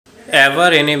Eva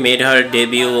Raine made her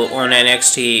debut on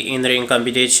NXT in-ring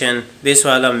competition. This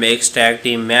was a mixed tag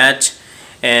team match,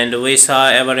 and we saw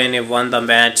Eva Raine won the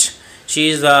match. She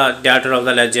is the daughter of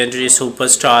the legendary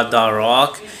superstar The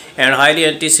Rock, and highly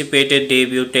anticipated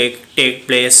debut take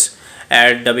place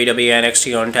at WWE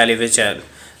NXT on television.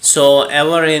 So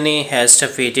Eva Raine has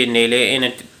defeated Nele in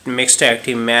a mixed tag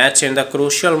team match. In the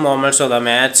crucial moments of the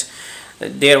match,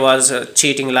 there was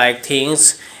cheating like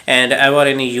things, and Eva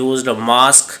Raine used a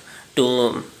mask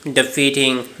to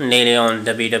defeating Nele on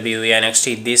WWE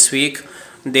NXT this week.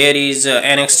 There is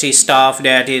NXT staff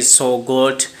that is so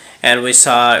good, and we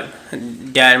saw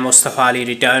Dan Mustafa Ali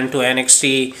return to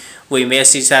NXT. We may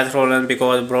see Seth Rollins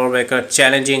because Braun Breaker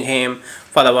challenging him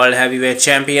for the World Heavyweight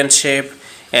Championship,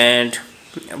 and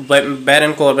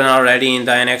Baron Corbin already in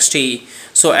the NXT.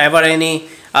 So Eva Raine,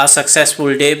 a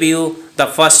successful debut, the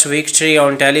first victory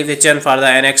on television for the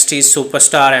NXT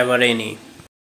superstar Eva Raine.